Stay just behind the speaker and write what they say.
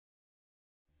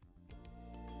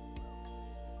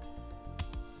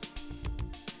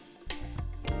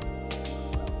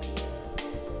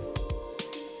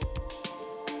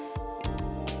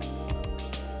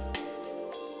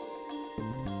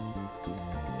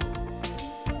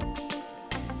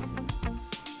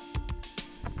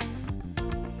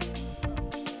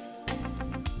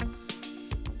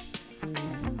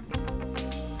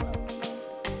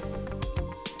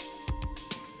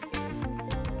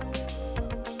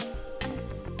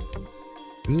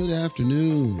Good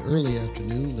afternoon, early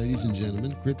afternoon, ladies and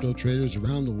gentlemen, crypto traders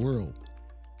around the world.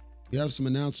 We have some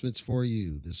announcements for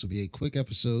you. This will be a quick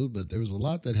episode, but there was a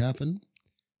lot that happened.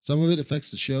 Some of it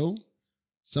affects the show,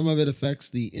 some of it affects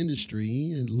the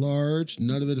industry at large.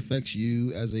 None of it affects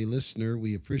you as a listener.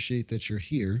 We appreciate that you're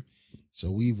here.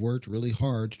 So we've worked really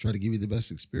hard to try to give you the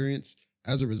best experience.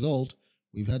 As a result,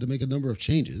 we've had to make a number of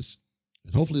changes,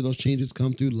 and hopefully those changes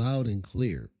come through loud and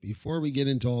clear. Before we get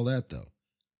into all that, though,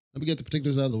 let me get the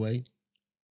particulars out of the way.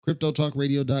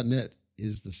 CryptoTalkRadio.net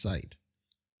is the site.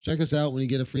 Check us out when you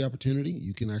get a free opportunity.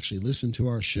 You can actually listen to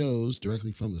our shows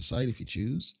directly from the site if you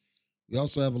choose. We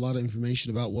also have a lot of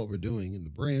information about what we're doing in the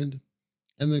brand.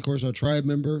 And then, of course, our tribe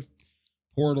member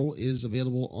portal is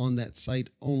available on that site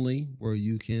only, where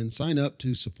you can sign up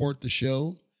to support the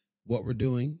show, what we're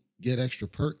doing, get extra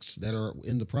perks that are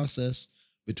in the process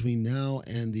between now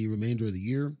and the remainder of the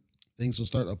year. Things will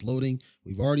start uploading.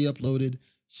 We've already uploaded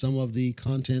some of the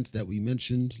content that we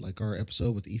mentioned, like our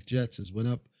episode with ETHJets has went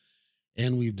up,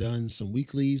 and we've done some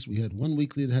weeklies. We had one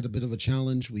weekly that had a bit of a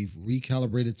challenge. We've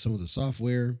recalibrated some of the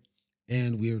software,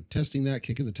 and we're testing that,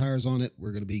 kicking the tires on it.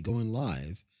 We're going to be going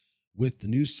live with the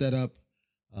new setup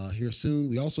here soon.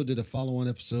 We also did a follow-on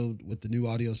episode with the new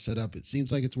audio setup. It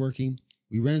seems like it's working.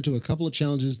 We ran into a couple of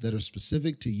challenges that are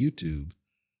specific to YouTube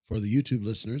for the YouTube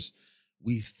listeners.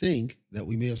 We think that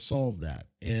we may have solved that.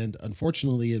 And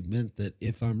unfortunately, it meant that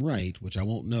if I'm right, which I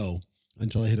won't know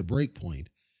until I hit a break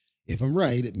point, if I'm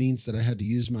right, it means that I had to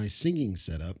use my singing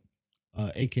setup,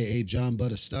 aka John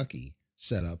Buttastucky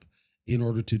setup, in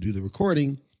order to do the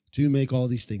recording to make all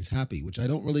these things happy, which I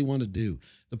don't really want to do.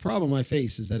 The problem I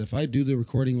face is that if I do the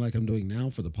recording like I'm doing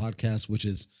now for the podcast, which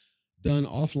is done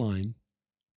offline,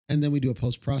 and then we do a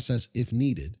post-process if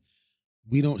needed,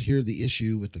 we don't hear the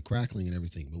issue with the crackling and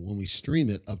everything. But when we stream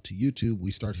it up to YouTube, we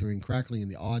start hearing crackling in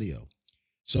the audio.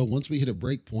 So once we hit a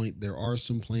break point, there are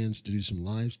some plans to do some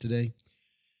lives today.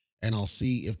 And I'll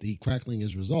see if the crackling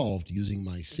is resolved using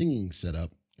my singing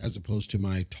setup as opposed to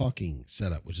my talking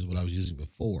setup, which is what I was using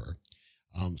before.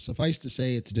 Suffice to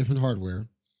say, it's different hardware.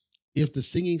 If the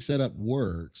singing setup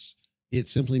works, it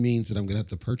simply means that I'm going to have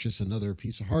to purchase another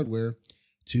piece of hardware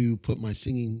to put my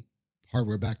singing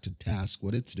hardware back to task,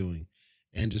 what it's doing,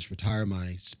 and just retire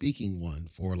my speaking one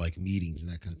for like meetings and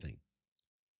that kind of thing.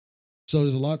 So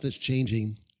there's a lot that's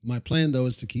changing. My plan, though,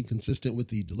 is to keep consistent with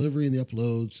the delivery and the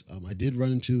uploads. I did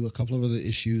run into a couple of other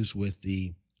issues with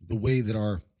the way that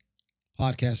our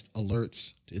podcast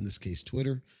alerts, in this case,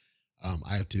 Twitter.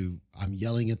 I'm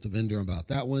yelling at the vendor about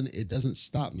that one. It doesn't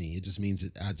stop me. It just means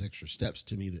it adds extra steps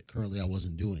to me that currently I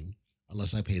wasn't doing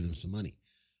unless I pay them some money.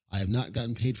 I have not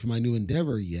gotten paid for my new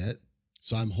endeavor yet,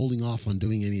 so I'm holding off on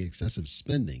doing any excessive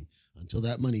spending until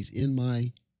that money's in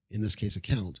my, in this case,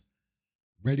 account,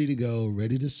 ready to go,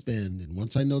 ready to spend. And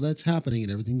once I know that's happening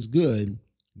and everything's good,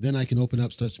 then I can open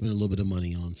up, start spending a little bit of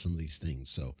money on some of these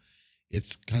things. So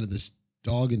it's kind of this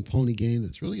dog and pony game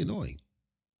that's really annoying.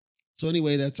 So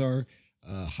anyway, that's our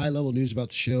high-level news about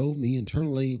the show. Me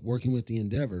internally working with the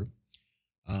endeavor.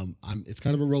 It's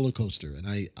kind of a roller coaster, and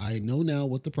I know now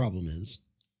what the problem is.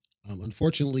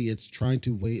 Unfortunately, it's trying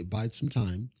to bide some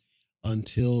time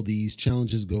until these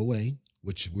challenges go away,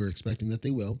 which we're expecting that they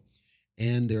will.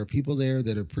 And there are people there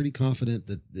that are pretty confident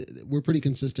that we're pretty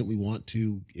consistent. We want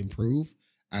to improve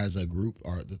as a group,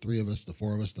 or the three of us, the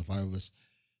four of us, the five of us.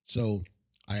 So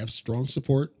I have strong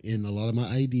support in a lot of my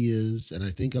ideas. And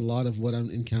I think a lot of what I'm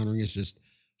encountering is just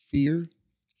fear,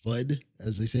 FUD,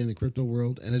 as they say in the crypto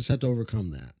world. And I just have to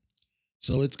overcome that.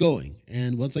 So it's going.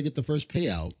 And once I get the first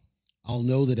payout, I'll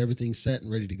know that everything's set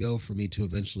and ready to go for me to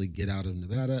eventually get out of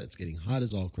Nevada. It's getting hot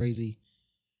as all crazy.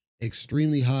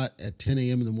 Extremely hot at 10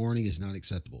 a.m. in the morning is not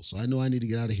acceptable. So I know I need to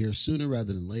get out of here sooner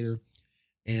rather than later.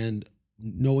 And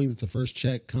knowing that the first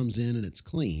check comes in and it's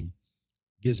clean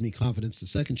gives me confidence. The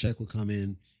second check will come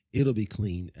in, it'll be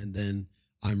clean. And then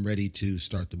I'm ready to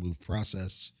start the move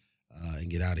process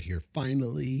and get out of here.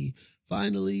 Finally,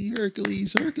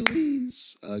 Hercules,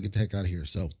 get the heck out of here.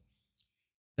 So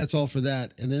that's all for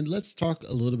that. And then let's talk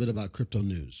a little bit about crypto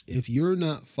news. If you're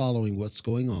not following what's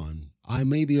going on, I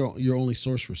may be your only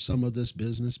source for some of this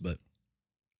business, but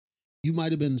you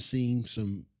might have been seeing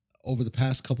some over the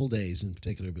past couple of days in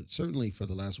particular, but certainly for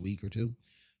the last week or two,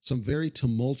 some very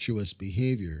tumultuous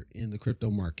behavior in the crypto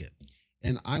market.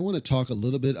 And I want to talk a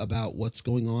little bit about what's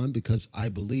going on because I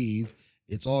believe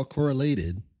it's all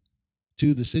correlated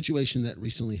to the situation that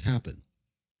recently happened.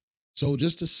 So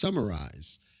just to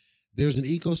summarize, there's an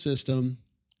ecosystem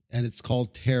and it's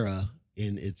called Terra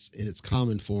in its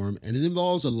common form, and it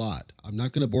involves a lot. I'm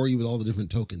not going to bore you with all the different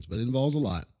tokens, but it involves a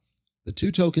lot. The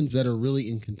two tokens that are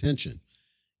really in contention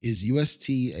is UST,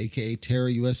 aka Terra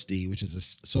USD, which is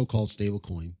a so-called stable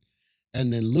coin,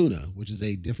 and then Luna, which is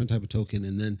a different type of token.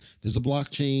 And then there's a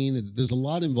blockchain. There's a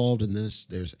lot involved in this.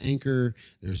 There's Anchor,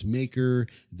 there's Maker,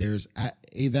 there's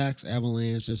AVAX,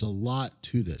 Avalanche. There's a lot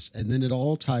to this. And then it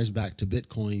all ties back to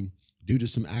Bitcoin due to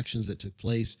some actions that took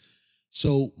place.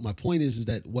 So my point is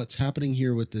that what's happening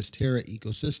here with this Terra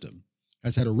ecosystem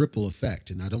has had a ripple effect.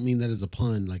 And I don't mean that as a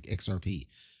pun like XRP,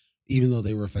 even though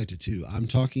they were affected too. I'm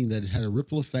talking that it had a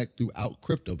ripple effect throughout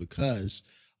crypto because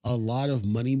a lot of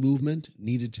money movement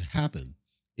needed to happen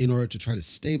in order to try to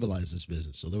stabilize this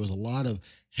business. So there was a lot of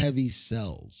heavy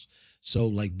sells. So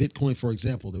like Bitcoin, for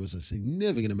example, there was a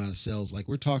significant amount of sales. Like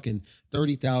we're talking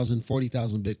 30,000,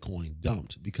 40,000 Bitcoin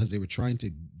dumped because they were trying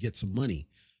to get some money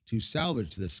to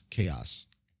salvage this chaos.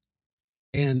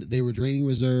 And they were draining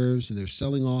reserves and they're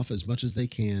selling off as much as they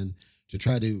can to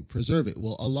try to preserve it.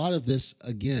 Well, a lot of this,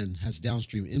 again, has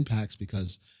downstream impacts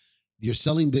because you're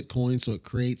selling Bitcoin, so it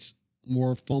creates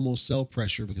more FOMO sell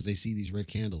pressure because they see these red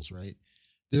candles, right?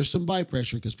 There's some buy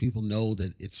pressure because people know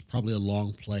that it's probably a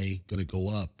long play going to go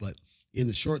up, but in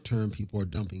the short term, people are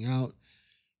dumping out.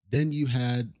 Then you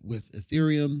had with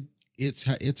Ethereum,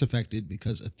 it's affected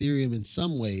because Ethereum in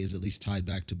some way is at least tied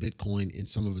back to Bitcoin in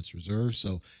some of its reserves.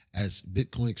 So as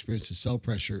Bitcoin experiences sell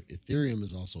pressure, Ethereum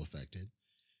is also affected.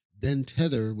 Then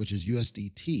Tether, which is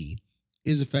USDT,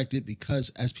 is affected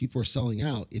because as people are selling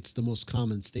out, it's the most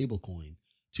common stable coin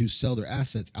to sell their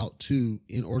assets out to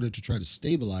in order to try to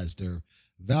stabilize their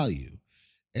value.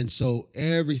 And so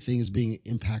everything is being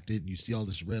impacted. You see all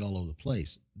this red all over the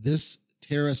place. This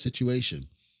Terra situation,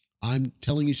 I'm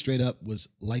telling you straight up, was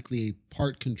likely a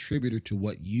part contributor to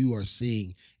what you are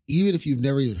seeing, even if you've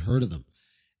never even heard of them.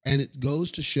 And it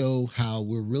goes to show how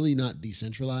we're really not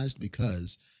decentralized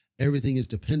because everything is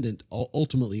dependent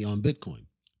ultimately on Bitcoin.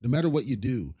 No matter what you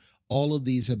do, all of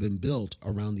these have been built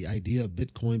around the idea of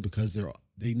Bitcoin because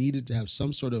they needed to have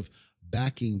some sort of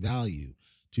backing value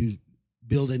to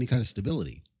build any kind of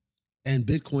stability. And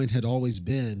Bitcoin had always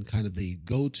been kind of the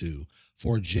go-to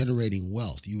for generating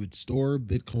wealth. You would store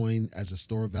Bitcoin as a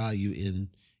store of value in,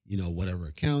 whatever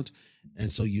account.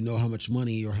 And so you know how much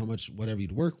money or how much whatever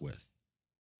you'd work with.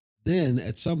 Then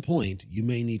at some point, you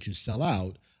may need to sell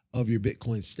out of your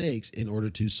Bitcoin stakes in order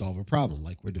to solve a problem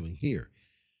like we're doing here.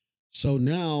 So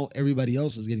now everybody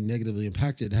else is getting negatively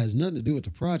impacted. It has nothing to do with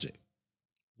the project.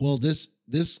 Well, this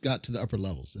got to the upper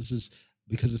levels. This is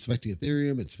because it's affecting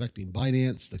Ethereum, it's affecting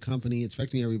Binance, the company, it's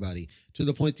affecting everybody, to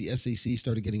the point the SEC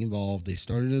started getting involved. They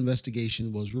started an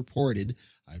investigation, was reported.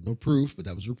 I have no proof, but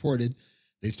that was reported.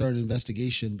 They started an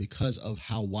investigation because of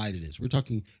how wide it is. We're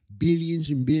talking billions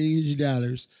and billions of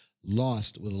dollars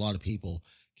lost with a lot of people.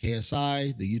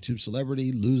 KSI, the YouTube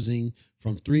celebrity, losing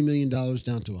from $3 million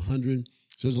down to 100.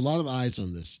 So there's a lot of eyes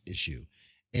on this issue,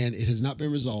 and it has not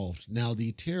been resolved. Now,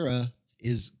 the Terra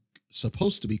is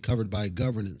supposed to be covered by a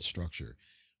governance structure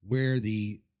where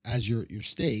as your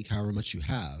stake, however much you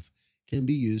have, can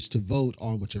be used to vote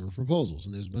on whichever proposals.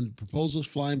 And there's been proposals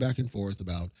flying back and forth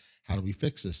about how do we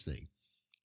fix this thing.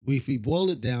 If we boil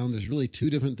it down, there's really two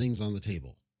different things on the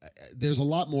table. There's a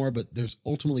lot more, but there's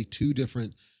ultimately two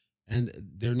different, and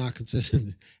they're not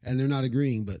consistent and they're not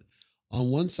agreeing. But on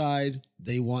one side,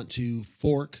 they want to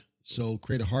fork, so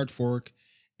create a hard fork.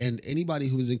 And anybody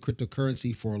who was in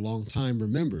cryptocurrency for a long time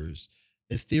remembers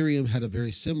Ethereum had a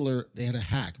very similar, they had a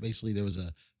hack. Basically, there was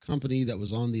a company that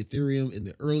was on the Ethereum in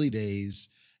the early days,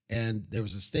 and there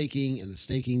was a staking, and the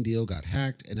staking deal got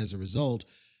hacked. And as a result,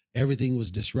 everything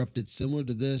was disrupted similar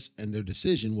to this. And their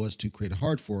decision was to create a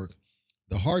hard fork.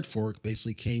 The hard fork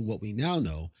basically came what we now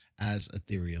know as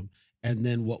Ethereum. And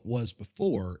then what was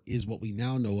before is what we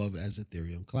now know of as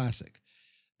Ethereum Classic.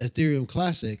 Ethereum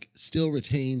Classic still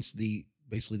retains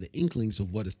basically the inklings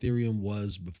of what Ethereum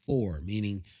was before,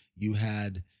 meaning you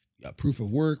had proof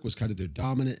of work was kind of their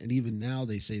dominant. And even now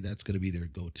they say that's going to be their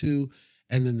go-to.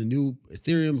 And then the new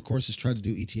Ethereum, of course, is trying to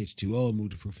do ETH2O and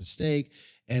move to proof of stake.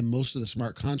 And most of the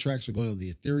smart contracts are going on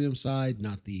the Ethereum side,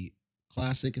 not the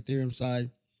classic Ethereum side.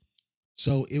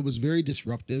 So it was very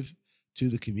disruptive to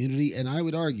the community. And I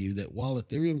would argue that while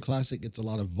Ethereum Classic gets a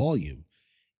lot of volume,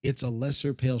 it's a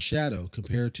lesser pale shadow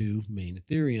compared to main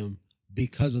Ethereum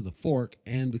because of the fork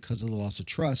and because of the loss of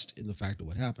trust in the fact of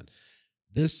what happened.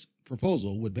 This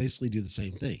proposal would basically do the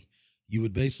same thing. You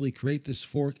would basically create this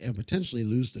fork and potentially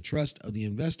lose the trust of the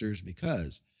investors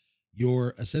because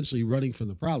you're essentially running from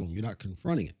the problem. You're not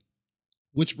confronting it.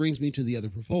 Which brings me to the other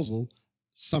proposal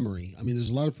summary. I mean, there's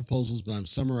a lot of proposals, but I'm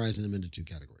summarizing them into two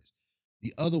categories.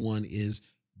 The other one is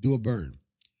do a burn.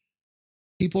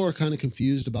 People are kind of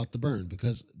confused about the burn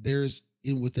because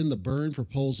within the burn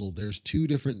proposal, there's two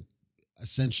different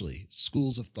essentially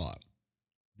schools of thought.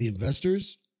 The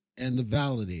investors and the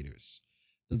validators.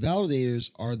 The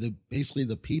validators are the basically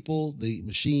the people, the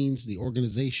machines, the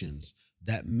organizations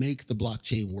that make the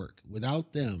blockchain work.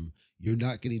 Without them, you're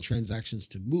not getting transactions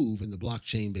to move, and the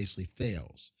blockchain basically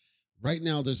fails. Right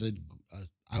now, there's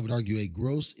I would argue, a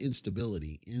gross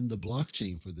instability in the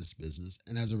blockchain for this business,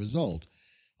 and as a result,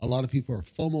 a lot of people are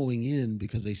FOMOing in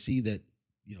because they see that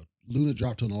Luna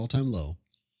dropped to an all-time low,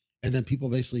 and then people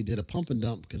basically did a pump and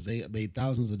dump because they made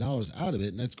thousands of dollars out of it,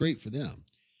 and that's great for them.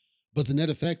 But the net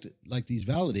effect, like these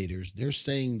validators, they're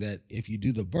saying that if you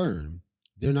do the burn,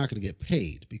 they're not going to get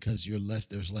paid because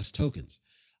there's less tokens.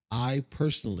 I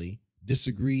personally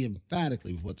disagree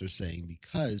emphatically with what they're saying,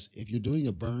 because if you're doing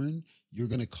a burn, you're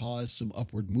going to cause some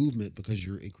upward movement because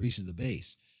you're increasing the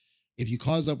base. If you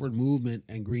cause upward movement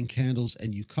and green candles,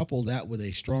 and you couple that with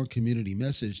a strong community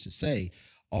message to say,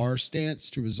 our stance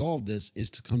to resolve this is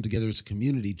to come together as a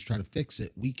community to try to fix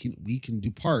it. We can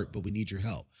do part, but we need your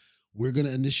help. We're going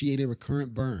to initiate a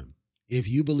recurrent burn. If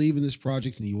you believe in this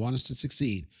project and you want us to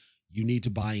succeed, you need to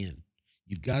buy in.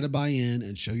 You've got to buy in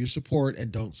and show your support,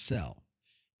 and don't sell.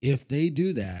 If they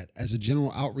do that as a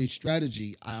general outreach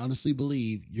strategy, I honestly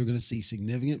believe you're going to see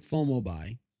significant FOMO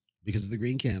buy because of the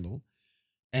green candle,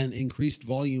 and increased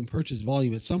volume, purchase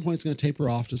volume. At some point, it's going to taper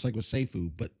off, just like with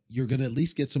Seifu, but you're going to at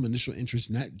least get some initial interest,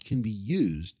 and that can be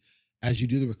used as you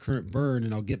do the recurrent burn.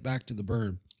 And I'll get back to the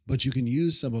burn, but you can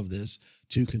use some of this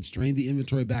to constrain the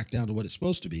inventory back down to what it's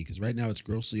supposed to be, because right now it's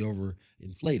grossly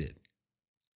overinflated.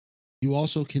 You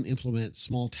also can implement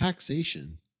small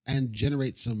taxation and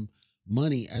generate some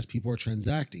money as people are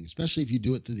transacting, especially if you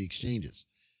do it through the exchanges.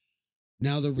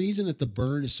 Now, the reason that the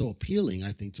burn is so appealing,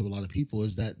 I think, to a lot of people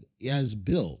is that as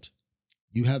built,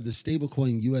 you have the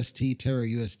stablecoin UST, Terra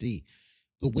USD.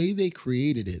 The way they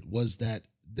created it was that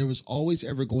there was always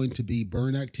ever going to be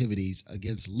burn activities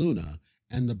against Luna,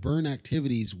 and the burn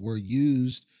activities were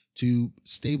used to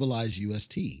stabilize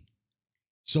UST.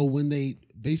 So when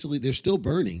they're still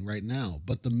burning right now,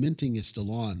 but the minting is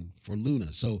still on for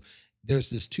Luna. So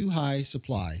there's this too high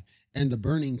supply, and the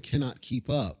burning cannot keep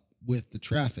up with the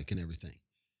traffic and everything.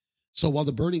 So while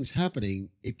the burning's happening,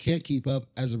 it can't keep up.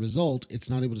 As a result, it's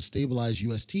not able to stabilize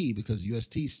UST because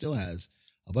UST still has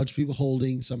a bunch of people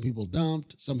holding. Some people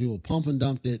dumped, some people pump and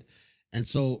dumped it. And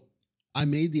so I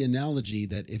made the analogy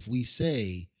that if we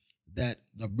say that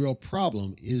the real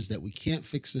problem is that we can't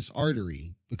fix this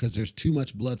artery because there's too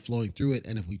much blood flowing through it,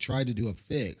 and if we try to do a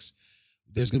fix,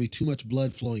 there's going to be too much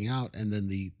blood flowing out, and then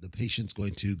the patient's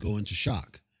going to go into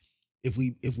shock. If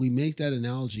we make that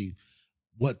analogy,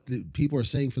 what the people are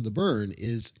saying for the burn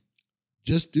is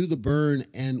just do the burn,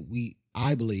 and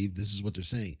I believe this is what they're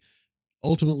saying.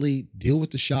 Ultimately, deal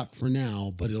with the shock for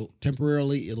now, but it'll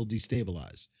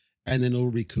destabilize, and then it'll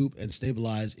recoup and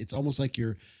stabilize. It's almost like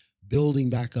you're building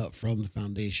back up from the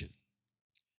foundation.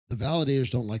 The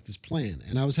validators don't like this plan,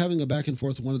 and I was having a back and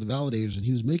forth with one of the validators, and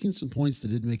he was making some points that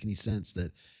didn't make any sense.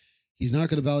 That he's not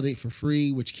going to validate for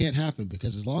free, which can't happen,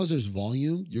 because as long as there's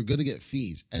volume, you're going to get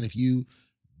fees. And if you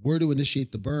were to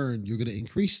initiate the burn, you're going to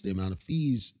increase the amount of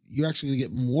fees. You're actually going to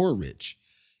get more rich.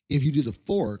 If you do the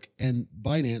fork, and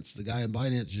Binance, the guy in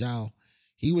Binance, Zhao,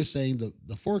 he was saying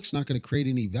the fork's not going to create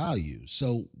any value.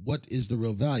 So what is the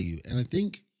real value? And I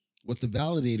think what the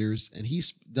validators,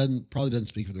 and probably doesn't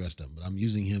speak for the rest of them, but I'm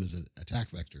using him as an attack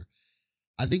vector.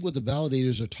 I think what the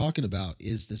validators are talking about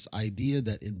is this idea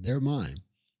that in their mind,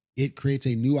 it creates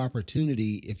a new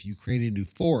opportunity if you create a new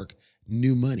fork,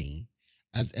 new money,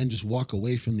 and just walk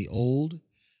away from the old.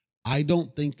 I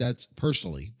don't think that's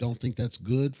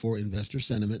good for investor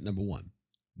sentiment, number one.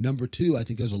 Number two, I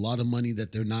think there's a lot of money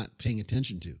that they're not paying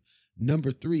attention to.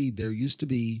 Number three, there used to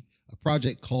be a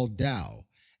project called DAO,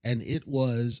 and it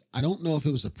was, I don't know if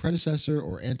it was a predecessor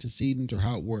or antecedent or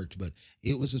how it worked, but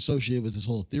it was associated with this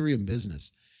whole Ethereum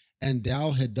business. And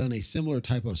DAO had done a similar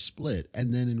type of split.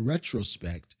 And then in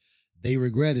retrospect, they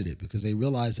regretted it because they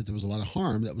realized that there was a lot of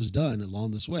harm that was done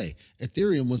along this way.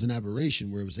 Ethereum was an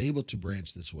aberration where it was able to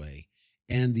branch this way,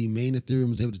 and the main Ethereum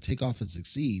was able to take off and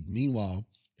succeed. Meanwhile,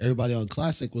 everybody on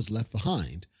Classic was left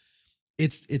behind.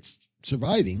 It's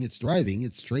surviving, it's thriving,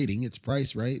 it's trading, it's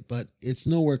price, right? But it's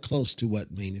nowhere close to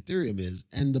what main Ethereum is,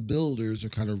 and the builders are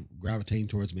kind of gravitating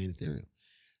towards main Ethereum.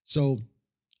 So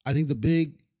I think the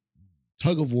big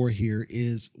tug of war here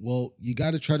is, well, you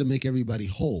got to try to make everybody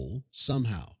whole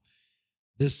somehow.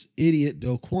 This idiot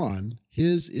Do Kwon,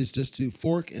 his is just to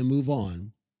fork and move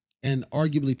on. And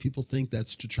arguably people think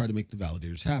that's to try to make the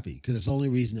validators happy, because it's the only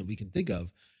reason that we can think of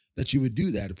that you would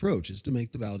do that approach is to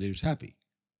make the validators happy.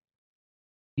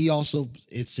 He also,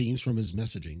 it seems from his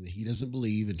messaging, that he doesn't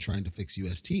believe in trying to fix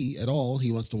UST at all.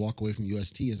 He wants to walk away from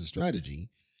UST as a strategy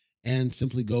and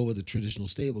simply go with a traditional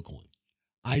stablecoin.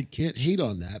 I can't hate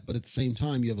on that, but at the same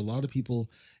time, you have a lot of people.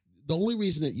 The only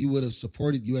reason that you would have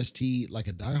supported UST like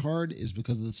a diehard is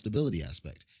because of the stability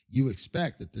aspect. You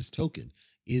expect that this token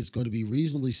is going to be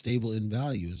reasonably stable in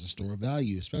value as a store of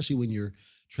value, especially when you're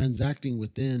transacting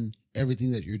within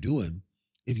everything that you're doing.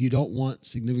 If you don't want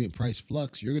significant price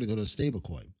flux, you're going to go to a stable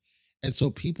coin. And so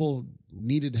people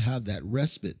needed to have that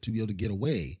respite to be able to get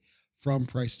away from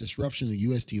price disruption. And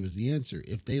UST was the answer.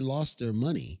 If they lost their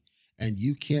money and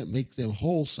you can't make them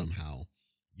whole somehow,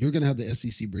 you're going to have the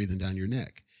SEC breathing down your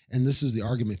neck. And this is the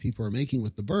argument people are making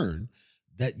with the burn,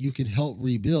 that you can help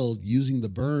rebuild using the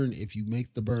burn if you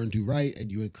make the burn do right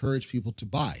and you encourage people to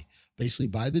buy. Basically,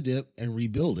 buy the dip and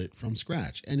rebuild it from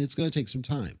scratch. And it's going to take some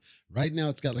time. Right now,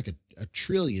 it's got like a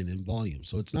trillion in volume.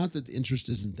 So it's not that the interest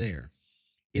isn't there.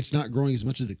 It's not growing as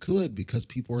much as it could because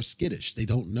people are skittish. They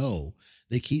don't know.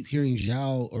 They keep hearing Do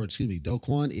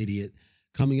Kwon, idiot,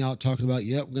 coming out talking about,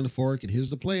 yep, we're going to fork, and here's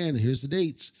the plan, and here's the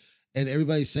dates. And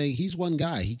everybody's saying he's one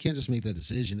guy. He can't just make that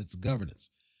decision. It's governance.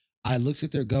 I looked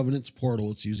at their governance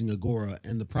portal. It's using Agora.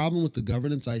 And the problem with the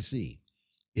governance I see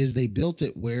is they built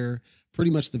it where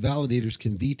pretty much the validators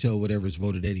can veto whatever's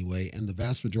voted anyway. And the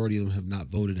vast majority of them have not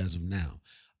voted as of now.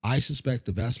 I suspect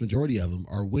the vast majority of them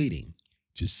are waiting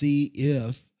to see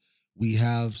if we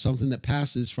have something that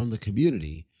passes from the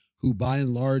community who by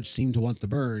and large seem to want the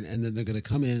burn. And then they're going to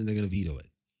come in and they're going to veto it,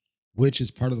 which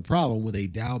is part of the problem with a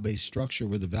DAO-based structure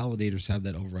where the validators have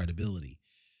that override ability,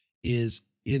 is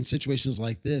in situations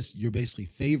like this, you're basically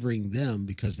favoring them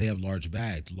because they have larger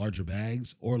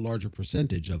bags or larger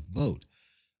percentage of vote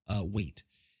weight,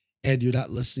 and you're not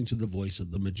listening to the voice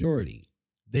of the majority.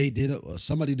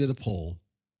 Somebody did a poll.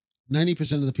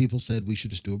 90% of the people said we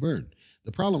should just do a burn.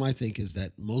 The problem, I think, is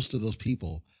that most of those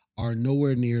people are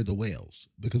nowhere near the whales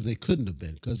because they couldn't have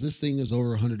been, because this thing is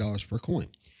over $100 per coin.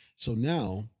 So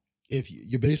now, if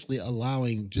you're basically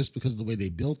allowing, just because of the way they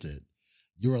built it,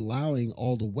 you're allowing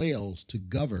all the whales to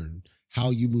govern how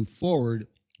you move forward,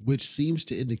 which seems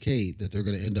to indicate that they're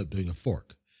going to end up doing a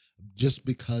fork just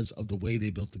because of the way they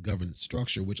built the governance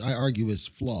structure, which I argue is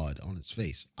flawed on its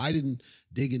face. I didn't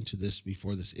dig into this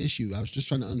before this issue. I was just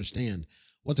trying to understand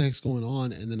what the heck's going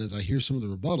on. And then as I hear some of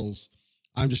the rebuttals,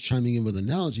 I'm just chiming in with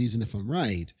analogies. And if I'm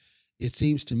right, it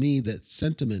seems to me that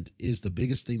sentiment is the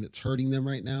biggest thing that's hurting them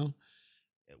right now,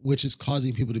 which is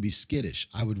causing people to be skittish.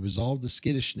 I would resolve the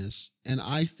skittishness. And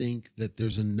I think that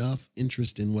there's enough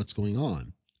interest in what's going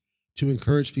on to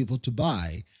encourage people to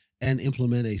buy and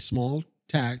implement a small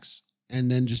tax and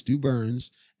then just do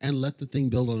burns and let the thing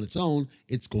build on its own.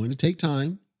 It's going to take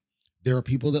time. There are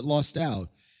people that lost out.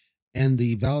 And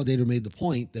the validator made the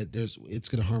point that it's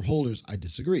going to harm holders. I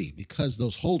disagree, because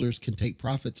those holders can take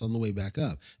profits on the way back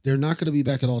up. They're not going to be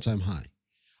back at all-time high.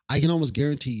 I can almost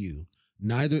guarantee you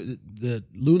neither the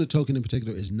Luna token in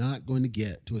particular is not going to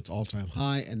get to its all-time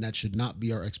high, and that should not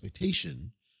be our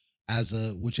expectation as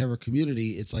a whichever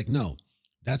community. It's like, no,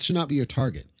 that should not be your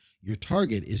target. Your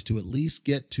target is to at least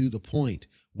get to the point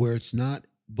where it's not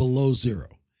below zero.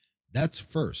 That's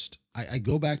first. I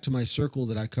go back to my circle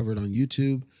that I covered on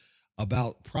YouTube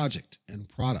about project and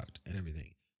product and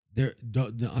everything.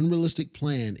 The unrealistic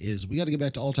plan is we got to get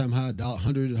back to all-time high,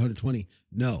 100, 120.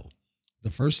 No,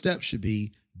 the first step should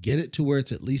be get it to where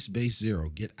it's at least base zero.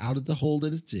 Get out of the hole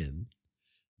that it's in.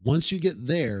 Once you get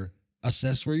there,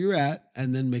 assess where you're at,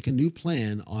 and then make a new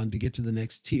plan on to get to the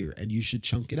next tier. And you should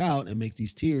chunk it out and make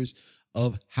these tiers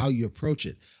of how you approach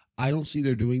it. I don't see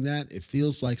they're doing that. It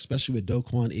feels like, especially with Do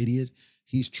Kwon, idiot,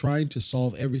 he's trying to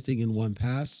solve everything in one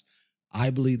pass. I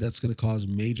believe that's going to cause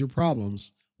major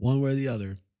problems one way or the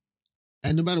other.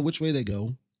 And no matter which way they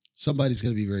go, somebody's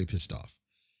going to be very pissed off.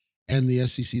 And the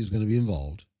SEC is going to be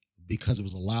involved because it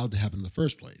was allowed to happen in the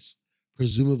first place,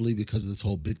 presumably because of this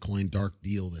whole Bitcoin dark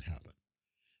deal that happened.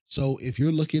 So if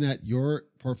you're looking at your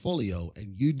portfolio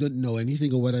and you didn't know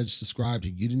anything of what I just described,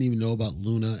 and you didn't even know about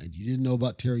Luna, and you didn't know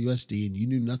about Terra USD, and you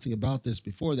knew nothing about this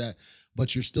before that,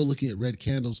 but you're still looking at red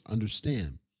candles,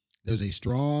 understand there's a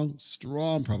strong,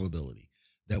 strong probability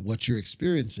that what you're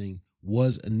experiencing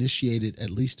was initiated,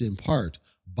 at least in part,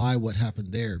 by what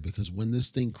happened there. Because when this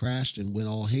thing crashed and went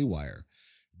all haywire,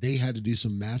 they had to do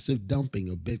some massive dumping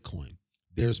of Bitcoin.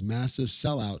 There's massive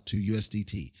sellout to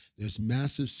USDT. There's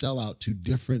massive sellout to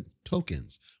different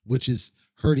tokens, which is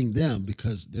hurting them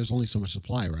because there's only so much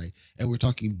supply, right? And we're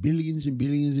talking billions and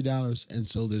billions of dollars. And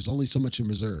so there's only so much in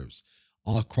reserves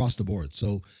all across the board.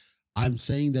 So I'm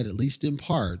saying that at least in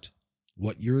part,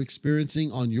 what you're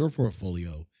experiencing on your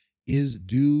portfolio is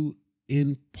due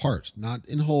in part, not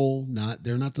in whole,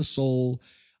 they're not the sole.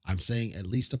 I'm saying at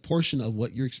least a portion of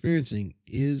what you're experiencing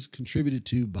is contributed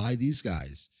to by these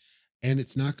guys. and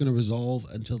it's not going to resolve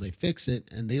until they fix it,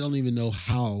 and they don't even know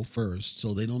how first,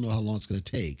 so they don't know how long it's going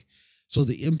to take. So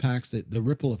the impacts, that the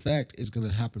ripple effect is going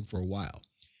to happen for a while.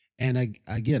 And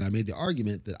again, I made the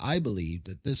argument that I believe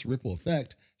that this ripple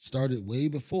effect started way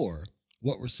before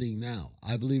what we're seeing now.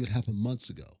 I believe it happened months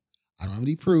ago. I don't have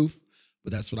any proof,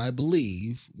 but that's what I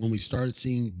believe. When we started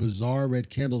seeing bizarre red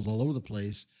candles all over the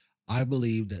place, I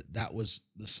believe that that was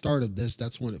the start of this.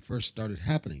 That's when it first started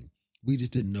happening. We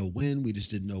just didn't know when, we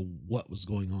just didn't know what was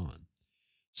going on.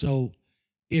 So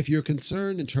if you're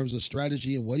concerned in terms of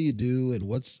strategy and what do you do and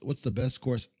what's the best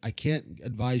course, I can't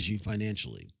advise you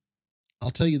financially. I'll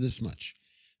tell you this much.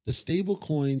 The stable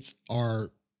coins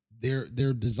are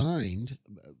they're designed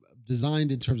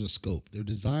in terms of scope. They're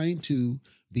designed to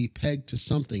be pegged to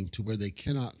something to where they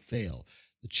cannot fail.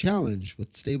 The challenge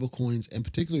with stable coins, and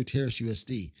particularly Terra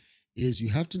USD, is you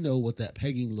have to know what that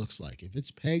pegging looks like. If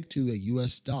it's pegged to a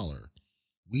US dollar,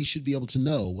 we should be able to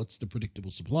know what's the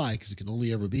predictable supply, because it can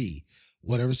only ever be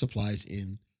whatever supplies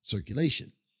in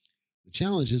circulation. The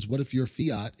challenge is, what if your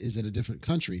fiat is in a different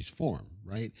country's form,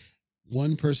 right?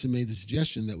 One person made the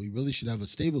suggestion that we really should have a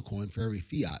stable coin for every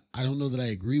fiat. I don't know that I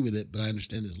agree with it, but I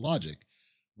understand his logic,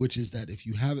 which is that if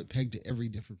you have it pegged to every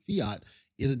different fiat,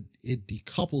 it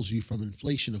decouples you from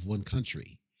inflation of one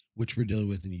country, which we're dealing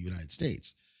with in the United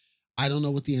States. I don't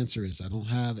know what the answer is. I don't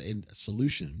have a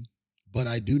solution, but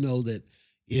I do know that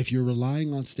if you're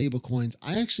relying on stable coins,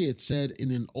 I actually had said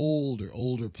in an older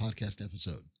podcast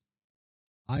episode,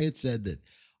 I had said that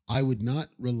I would not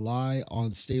rely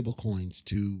on stable coins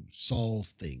to solve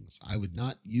things. I would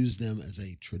not use them as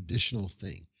a traditional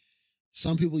thing.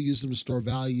 Some people use them to store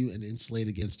value and insulate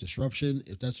against disruption.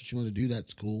 If that's what you want to do,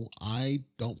 that's cool. I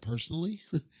don't personally.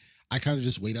 I kind of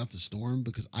just wait out the storm,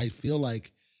 because I feel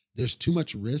like there's too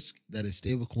much risk that a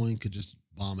stable coin could just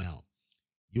bomb out.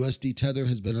 USD Tether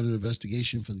has been under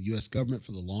investigation from the US government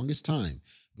for the longest time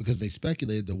because they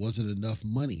speculated there wasn't enough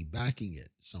money backing it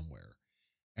somewhere.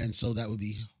 And so that would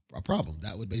be a problem.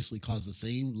 That would basically cause the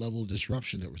same level of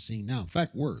disruption that we're seeing now. In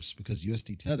fact, worse, because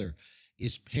USD Tether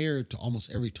is paired to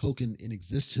almost every token in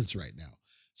existence right now.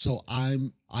 So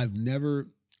I've never,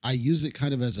 I use it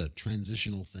kind of as a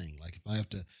transitional thing. Like if I have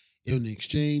to, in an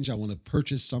exchange, I want to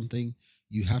purchase something,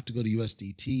 you have to go to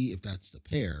USDT if that's the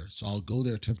pair. So I'll go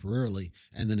there temporarily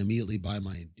and then immediately buy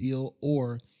my deal.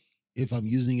 Or if I'm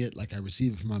using it, like I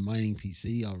receive it from my mining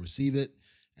PC, I'll receive it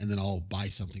and then I'll buy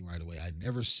something right away. I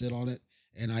never sit on it,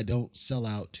 and I don't sell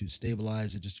out to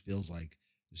stabilize. It just feels like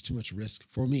there's too much risk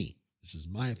for me. This is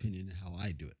my opinion and how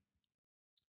I do it.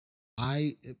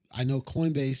 I I know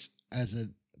Coinbase, as a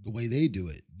the way they do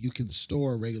it, you can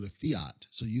store regular fiat.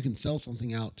 So you can sell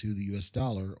something out to the US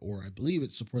dollar, or I believe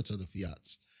it supports other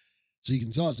fiats. So you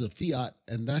can sell it to the fiat,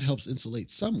 and that helps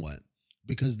insulate somewhat,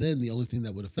 because then the only thing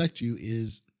that would affect you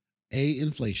is A,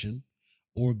 inflation,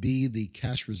 or B, the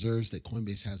cash reserves that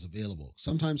Coinbase has available.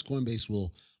 Sometimes Coinbase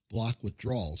will block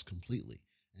withdrawals completely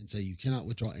and say you cannot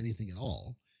withdraw anything at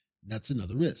all. That's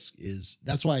another risk. Is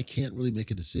That's why I can't really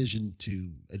make a decision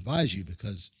to advise you,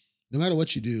 because no matter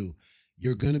what you do,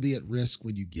 you're going to be at risk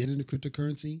when you get into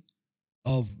cryptocurrency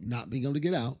of not being able to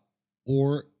get out.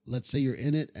 Or let's say you're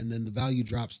in it and then the value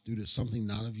drops due to something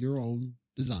not of your own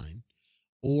design,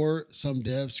 or some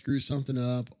dev screws something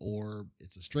up, or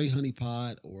it's a stray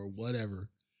honeypot, or whatever.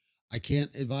 I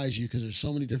can't advise you because there's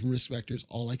so many different risk factors.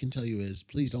 All I can tell you is,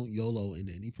 please don't YOLO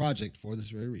into any project for this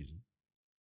very reason.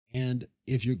 And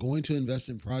if you're going to invest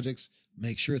in projects,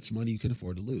 make sure it's money you can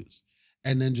afford to lose.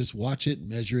 And then just watch it,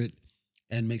 measure it,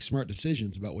 and make smart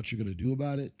decisions about what you're going to do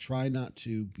about it. Try not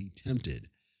to be tempted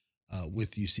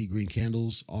with, you see green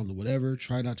candles on the whatever.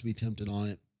 Try not to be tempted on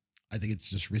it. I think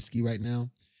it's just risky right now.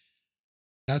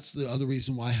 That's the other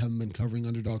reason why I haven't been covering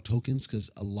underdog tokens, because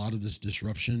a lot of this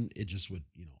disruption, it just would,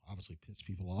 obviously piss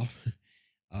people off.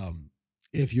 um,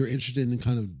 if you're interested in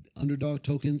kind of underdog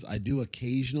tokens, I do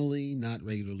occasionally, not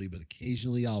regularly, but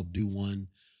occasionally I'll do one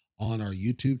on our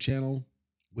YouTube channel,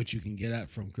 which you can get at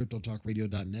from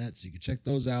cryptotalkradio.net. So you can check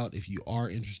those out if you are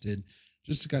interested,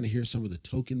 just to kind of hear some of the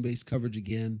token based coverage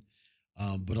again.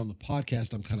 But on the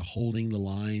podcast, I'm kind of holding the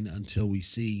line until we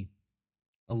see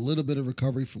a little bit of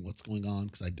recovery from what's going on,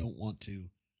 because I don't want to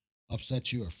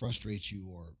upset you or frustrate you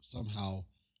or somehow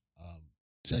um,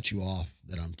 set you off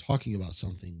that I'm talking about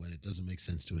something when it doesn't make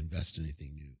sense to invest in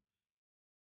anything new.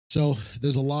 So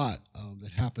there's a lot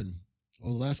that happened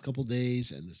over the last couple of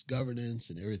days, and this governance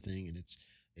and everything, and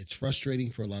it's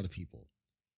frustrating for a lot of people.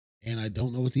 And I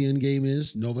don't know what the end game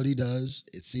is. Nobody does.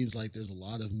 It seems like there's a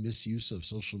lot of misuse of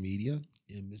social media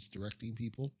in misdirecting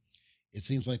people. It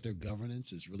seems like their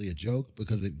governance is really a joke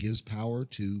because it gives power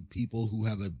to people who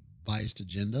have a biased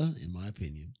agenda, in my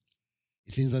opinion.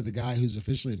 It seems like the guy who's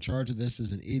officially in charge of this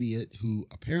is an idiot who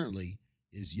apparently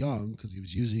is young because he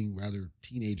was using rather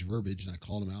teenage verbiage and I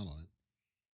called him out on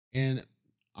it. And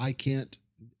I can't,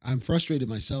 I'm frustrated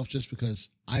myself just because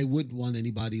I wouldn't want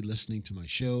anybody listening to my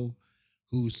show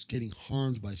who's getting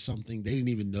harmed by something they didn't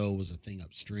even know was a thing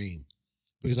upstream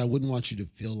because I wouldn't want you to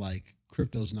feel like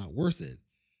crypto's not worth it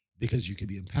because you could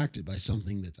be impacted by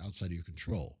something that's outside of your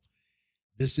control.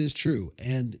 This is true.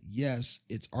 And yes,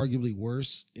 it's arguably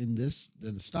worse in this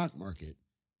than the stock market.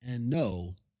 And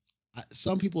no,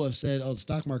 some people have said, oh, the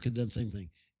stock market done the same thing.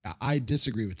 I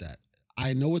disagree with that.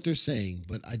 I know what they're saying,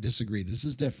 but I disagree. This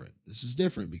is different. This is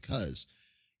different because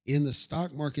in the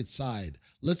stock market side,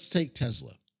 let's take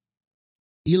Tesla.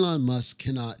 Elon Musk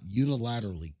cannot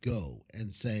unilaterally go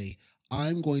and say,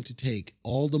 I'm going to take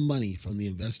all the money from the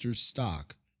investors'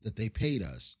 stock that they paid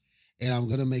us, and I'm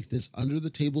going to make this under the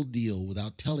table deal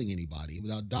without telling anybody,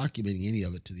 without documenting any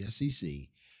of it to the SEC.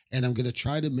 And I'm going to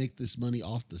try to make this money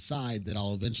off the side that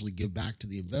I'll eventually give back to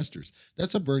the investors.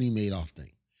 That's a Bernie Madoff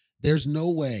thing. There's no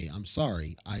way, I'm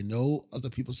sorry. I know other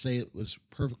people say it was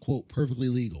quote, perfectly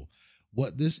legal.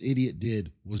 What this idiot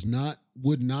did would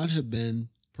not have been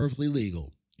perfectly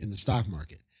legal in the stock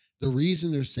market. The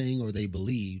reason they're saying or they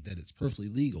believe that it's perfectly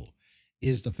legal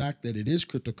is the fact that it is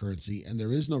cryptocurrency and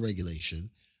there is no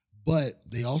regulation. But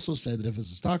they also said that if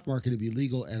it's a stock market, it'd be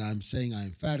legal. And I'm saying I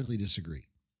emphatically disagree.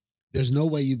 There's no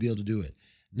way you'd be able to do it.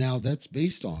 Now, that's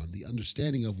based on the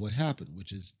understanding of what happened,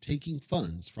 which is taking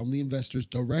funds from the investors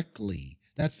directly.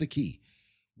 That's the key.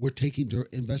 We're taking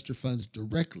investor funds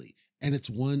directly. And it's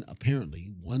apparently,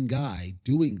 one guy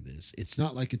doing this. It's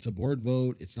not like it's a board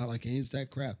vote. It's not like any of that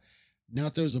crap. Now,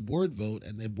 if there's a board vote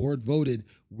and the board voted,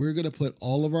 we're going to put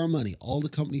all of our money, all the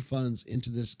company funds into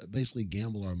this, basically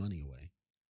gamble our money away.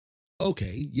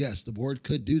 Okay, yes, the board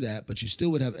could do that, but you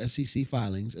still would have SEC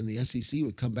filings, and the SEC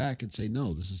would come back and say,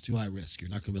 no, this is too high risk.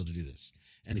 You're not going to be able to do this.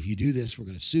 And if you do this, we're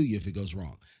going to sue you if it goes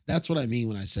wrong. That's what I mean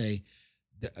when I say,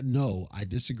 no, I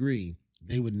disagree.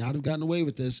 They would not have gotten away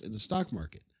with this in the stock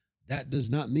market. That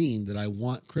does not mean that I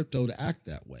want crypto to act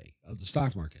that way of the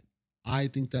stock market. I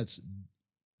think that's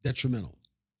detrimental.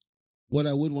 What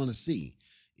I would want to see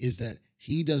is that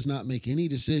he does not make any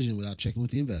decision without checking with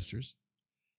the investors.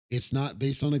 It's not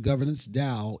based on a governance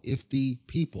DAO if the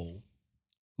people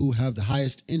who have the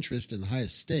highest interest and the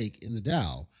highest stake in the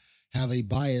DAO have a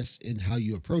bias in how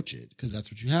you approach it, because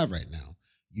that's what you have right now.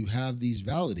 You have these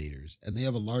validators and they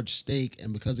have a large stake,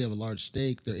 and because they have a large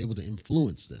stake, they're able to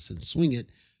influence this and swing it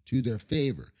to their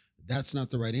favor. That's not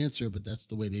the right answer, but that's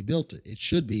the way they built it. It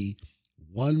should be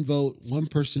one vote, one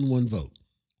person, one vote.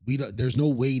 There's no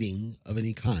weighting of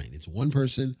any kind. It's one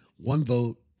person, one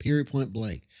vote, period, point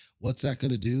blank. What's that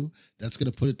going to do? That's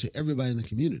going to put it to everybody in the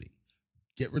community.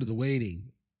 Get rid of the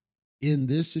weighting. In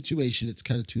this situation, it's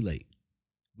kind of too late.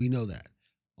 We know that.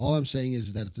 All I'm saying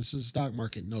is that if this is a stock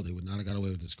market, no, they would not have got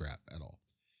away with this crap at all.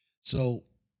 So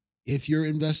if you're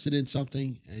invested in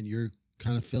something and you're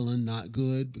kind of feeling not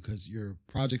good because your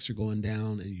projects are going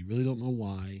down and you really don't know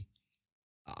why,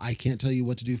 I can't tell you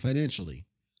what to do financially.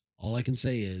 All I can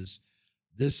say is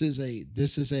this is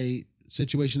a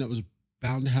situation that was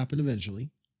bound to happen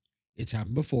eventually. It's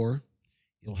happened before.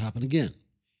 It'll happen again.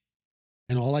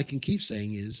 And all I can keep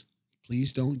saying is,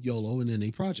 please don't YOLO in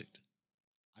any project.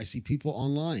 I see people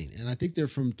online, and I think they're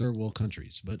from third world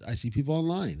countries, but I see people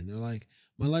online and they're like,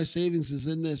 my life savings is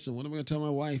in this. And what am I going to tell my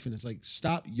wife? And it's like,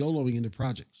 stop YOLOing into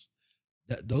projects.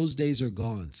 Those days are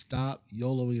gone. Stop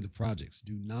YOLOing into projects.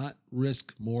 Do not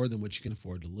risk more than what you can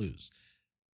afford to lose.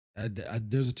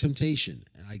 There's a temptation,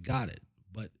 and I got it.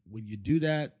 But when you do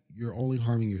that, you're only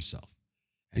harming yourself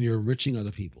and you're enriching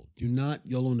other people. Do not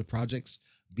YOLO into projects.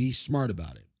 Be smart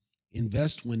about it.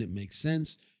 Invest when it makes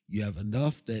sense. You have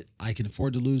enough that I can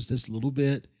afford to lose this little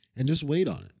bit and just wait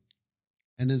on it.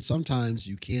 And then sometimes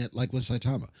you can't, like with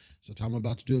Saitama. Saitama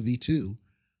about to do a V2.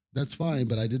 That's fine,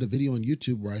 but I did a video on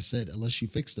YouTube where I said, unless you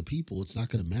fix the people, it's not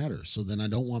going to matter. So then I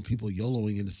don't want people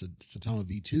YOLOing into Saitama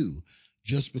V2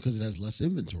 just because it has less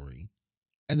inventory.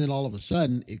 And then all of a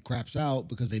sudden it craps out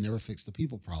because they never fixed the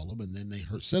people problem, and then they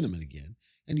hurt sentiment again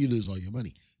and you lose all your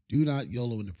money. Do not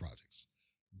YOLO into projects.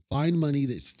 Find money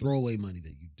that's throwaway money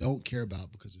that you don't care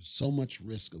about because there's so much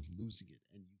risk of losing it.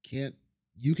 And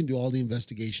you can do all the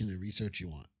investigation and research you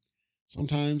want.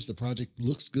 Sometimes the project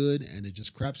looks good and it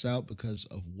just craps out because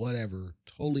of whatever,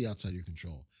 totally outside your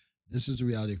control. This is the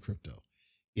reality of crypto.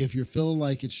 If you're feeling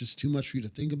like it's just too much for you to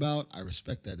think about, I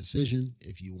respect that decision.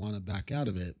 If you want to back out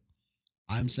of it,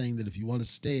 I'm saying that if you want to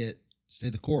stay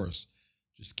the course,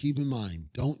 just keep in mind,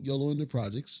 don't YOLO into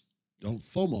projects. Don't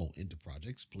FOMO into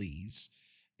projects, please.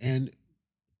 And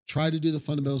try to do the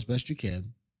fundamentals best you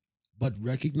can, but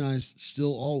recognize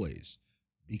still always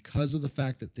because of the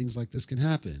fact that things like this can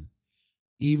happen,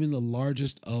 even the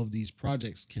largest of these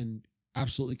projects can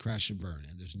absolutely crash and burn,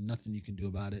 and there's nothing you can do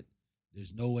about it.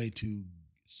 There's no way to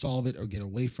solve it or get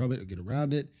away from it or get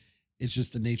around it. It's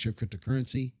just the nature of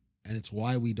cryptocurrency. And it's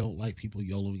why we don't like people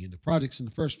YOLOing into projects in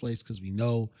the first place, because we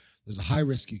know there's a high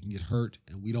risk you can get hurt,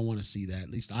 and we don't want to see that. At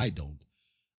least I don't.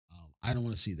 I don't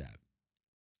want to see that.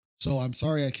 So I'm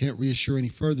sorry I can't reassure any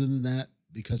further than that,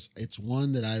 because it's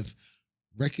one that I've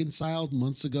reconciled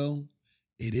months ago.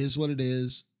 It is what it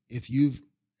is.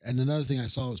 And another thing I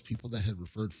saw was people that had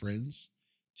referred friends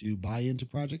to buy into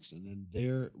projects, and then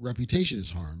their reputation is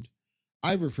harmed.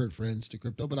 I've referred friends to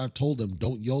crypto, but I've told them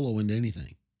don't YOLO into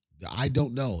anything. I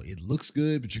don't know. It looks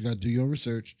good, but you got to do your own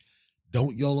research.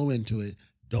 Don't YOLO into it.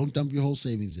 Don't dump your whole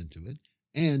savings into it,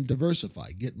 and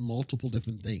diversify. Get multiple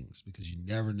different things, because you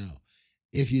never know.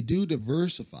 If you do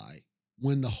diversify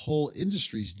when the whole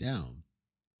industry's down,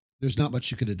 there's not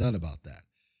much you could have done about that.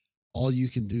 All you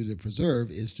can do to preserve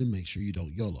is to make sure you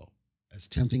don't YOLO, as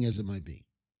tempting as it might be.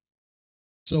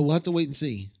 So we'll have to wait and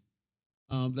see.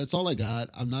 That's all I got.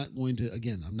 I'm not going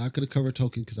to cover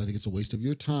token because I think it's a waste of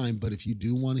your time. But if you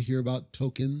do want to hear about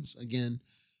tokens, again,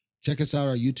 check us out,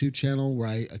 our YouTube channel, where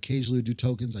I occasionally do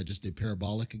tokens. I just did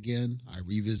Parabolic again. I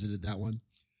revisited that one.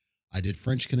 I did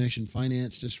French Connection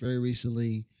Finance just very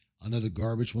recently. Another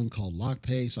garbage one called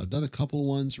LockPay. So I've done a couple of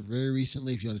ones very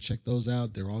recently. If you want to check those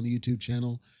out, they're on the YouTube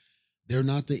channel. They're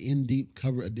not the in-depth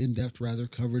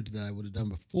coverage that I would have done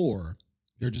before.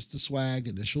 They're just the swag,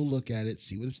 initial look at it,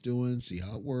 see what it's doing, see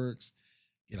how it works,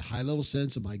 get a high-level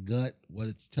sense of my gut, what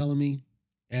it's telling me.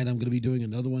 And I'm going to be doing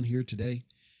another one here today.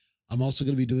 I'm also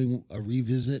going to be doing a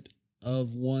revisit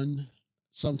of one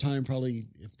sometime, probably,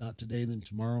 if not today, then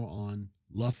tomorrow, on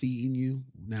Luffy Inu,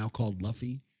 now called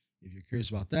Luffy. If you're curious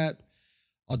about that,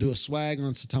 I'll do a swag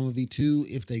on Saitama V2.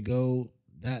 If they go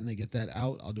that and they get that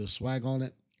out, I'll do a swag on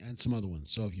it and some other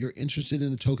ones. So if you're interested in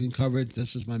the token coverage,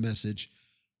 this is my message.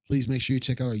 Please make sure you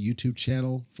check out our YouTube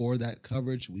channel for that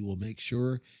coverage. We will make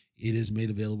sure it is made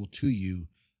available to you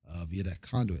via that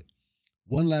conduit.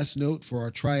 One last note for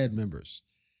our Triad members.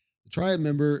 The Triad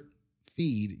member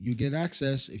feed, you get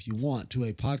access, if you want, to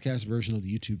a podcast version of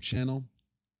the YouTube channel.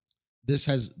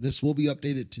 This will be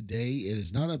updated today. It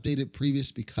is not updated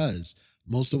previous because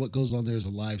most of what goes on there is a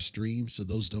live stream, so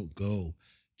those don't go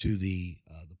to the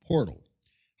portal.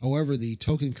 However, the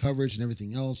token coverage and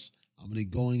everything else, I'm going to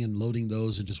be going and loading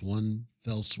those in just one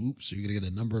fell swoop. So you're going to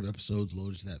get a number of episodes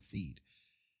loaded to that feed.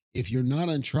 If you're not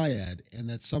on Triad, and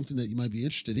that's something that you might be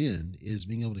interested in, is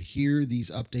being able to hear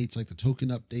these updates, like the token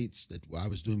updates that I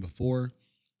was doing before.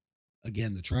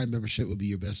 Again, the Triad membership would be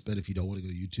your best bet if you don't want to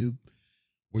go to YouTube,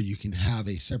 where you can have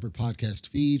a separate podcast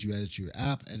feed. You add it to your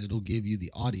app, and it'll give you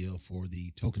the audio for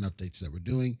the token updates that we're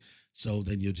doing. So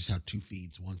then you'll just have two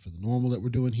feeds, one for the normal that we're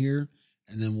doing here,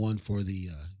 and then one for the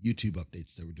YouTube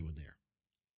updates that we're doing there.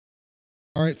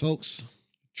 All right, folks,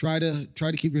 try to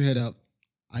keep your head up.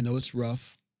 I know it's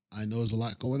rough. I know there's a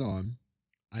lot going on.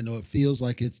 I know it feels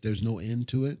like there's no end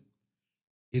to it.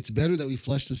 It's better that we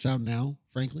flesh this out now,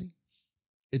 frankly.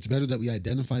 It's better that we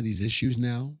identify these issues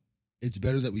now. It's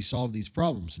better that we solve these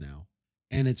problems now.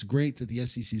 And it's great that the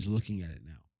SEC is looking at it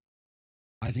now.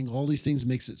 I think all these things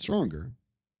makes it stronger,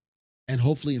 and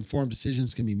hopefully informed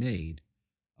decisions can be made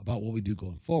about what we do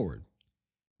going forward.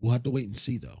 We'll have to wait and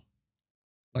see, though.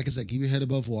 Like I said, keep your head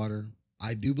above water.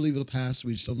 I do believe it'll pass.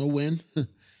 We just don't know when,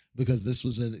 because this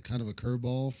was a kind of a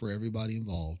curveball for everybody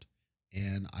involved.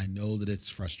 And I know that it's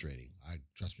frustrating.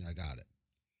 Trust me, I got it.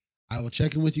 I will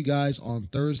check in with you guys on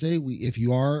Thursday. If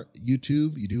you are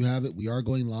YouTube, you do have it. We are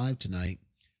going live tonight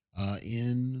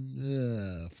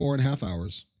in 4.5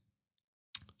 hours.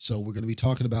 So we're going to be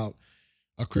talking about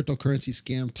a cryptocurrency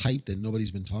scam type that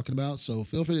nobody's been talking about. So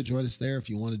feel free to join us there if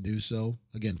you want to do so.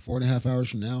 Again, 4.5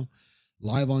 hours from now,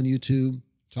 live on YouTube,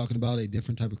 talking about a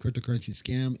different type of cryptocurrency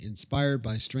scam inspired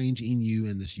by Strange Inu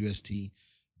and this UST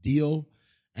deal.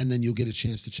 And then you'll get a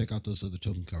chance to check out those other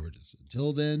token coverages.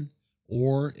 Until then,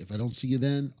 or if I don't see you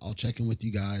then, I'll check in with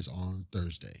you guys on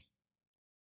Thursday.